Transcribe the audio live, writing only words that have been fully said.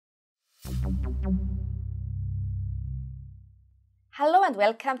Hello and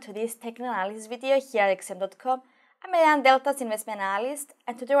welcome to this technical analysis video here at xm.com. I'm Eliane Delta's investment analyst,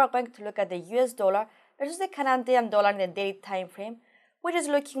 and today we're going to look at the US dollar versus the Canadian dollar in the daily time frame, which is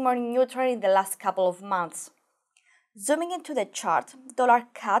looking more neutral in the last couple of months. Zooming into the chart, dollar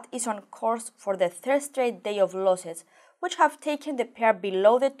CAD is on course for the third straight day of losses, which have taken the pair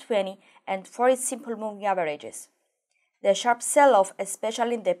below the 20 and 40 simple moving averages. The sharp sell-off,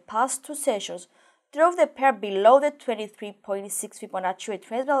 especially in the past two sessions, drove the pair below the 23.6 Fibonacci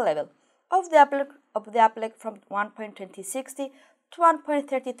retracement level of the up leg from 1.2060 to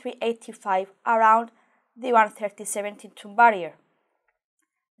 1.3385 around the 130.72 barrier.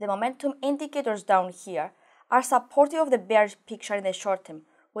 The momentum indicators down here are supportive of the bearish picture in the short term,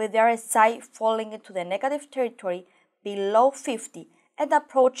 with the RSI falling into the negative territory below 50 and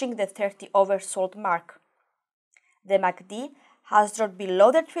approaching the 30 oversold mark. The MACD has dropped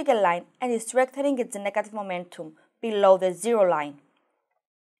below the trigger line and is strengthening its negative momentum below the zero line.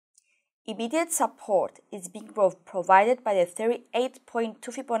 Immediate support is being provided by the 38.2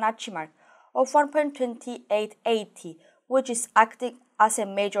 Fibonacci mark of 1.2880, which is acting as a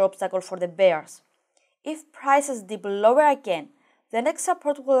major obstacle for the bears. If prices dip lower again, the next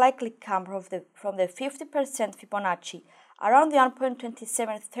support will likely come from the 50% Fibonacci around the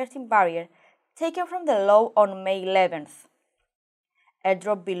 1.2713 barrier taken from the low on May 11th. A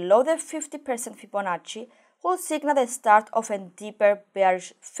drop below the 50% Fibonacci will signal the start of a deeper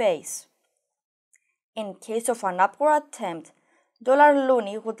bearish phase. In case of an upward attempt, dollar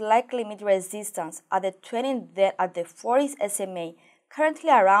loonie would likely meet resistance at the 20 and then at the 40s SMA, currently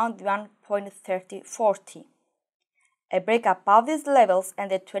around 1.3040. A break above these levels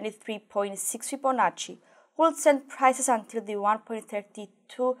and the 23.6 Fibonacci will send prices until the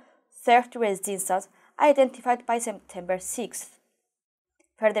 1.3230 resistance identified by September 6th.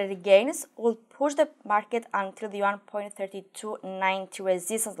 Further gains will push the market until the 1.3290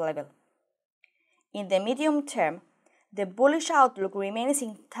 resistance level. In the medium term, the bullish outlook remains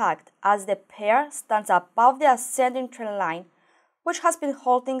intact as the pair stands above the ascending trend line, which has been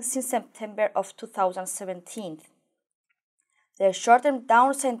holding since September of 2017. The short-term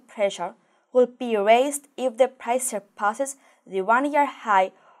downside pressure will be raised if the price surpasses the one-year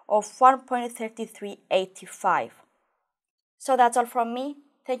high of 1.3385. So that's all from me.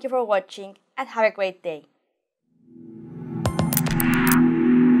 Thank you for watching and have a great day.